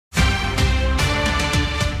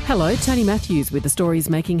Hello, Tony Matthews with the stories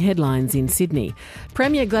making headlines in Sydney.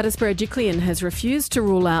 Premier Gladys Berejiklian has refused to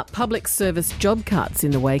rule out public service job cuts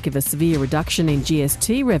in the wake of a severe reduction in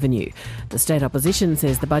GST revenue. The state opposition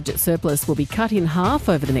says the budget surplus will be cut in half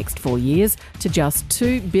over the next 4 years to just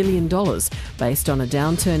 $2 billion, based on a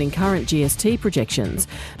downturn in current GST projections.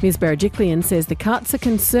 Ms Berejiklian says the cuts are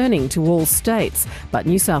concerning to all states, but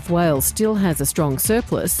New South Wales still has a strong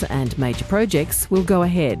surplus and major projects will go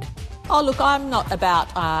ahead. Oh, look, I'm not about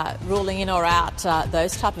ruling in or out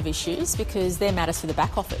those type of issues because they're matters for the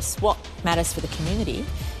back office. What matters for the community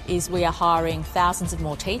is we are hiring thousands of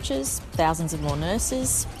more teachers, thousands of more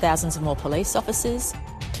nurses, thousands of more police officers.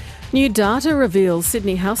 New data reveals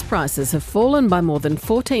Sydney house prices have fallen by more than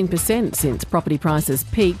 14% since property prices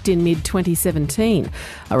peaked in mid-2017.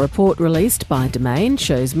 A report released by Domain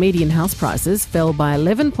shows median house prices fell by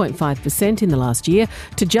 11.5% in the last year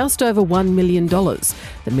to just over $1 million.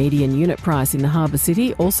 The median unit price in the Harbour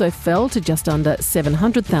City also fell to just under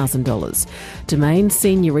 $700,000. Domain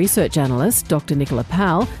senior research analyst Dr Nicola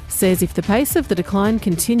Powell says if the pace of the decline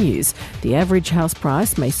continues, the average house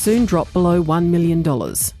price may soon drop below $1 million.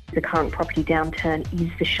 The current property downturn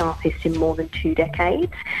is the sharpest in more than 2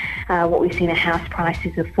 decades. What we've seen are house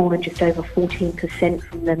prices have fallen just over 14%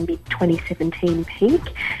 from the mid-2017 peak,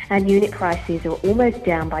 and unit prices are almost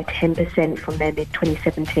down by 10% from their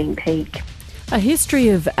mid-2017 peak. A history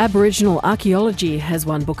of Aboriginal archaeology has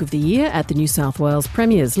won Book of the Year at the New South Wales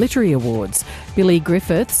Premier's Literary Awards. Billy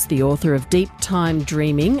Griffiths, the author of Deep Time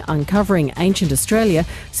Dreaming, Uncovering Ancient Australia,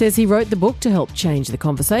 says he wrote the book to help change the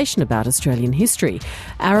conversation about Australian history.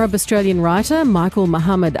 Arab-Australian writer Michael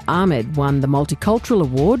Muhammad Ahmed won the Multicultural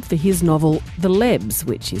Award for his novel The Lebs,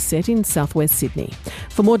 which is set in southwest Sydney.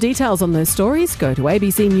 For more details on those stories, go to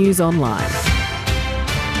ABC News Online.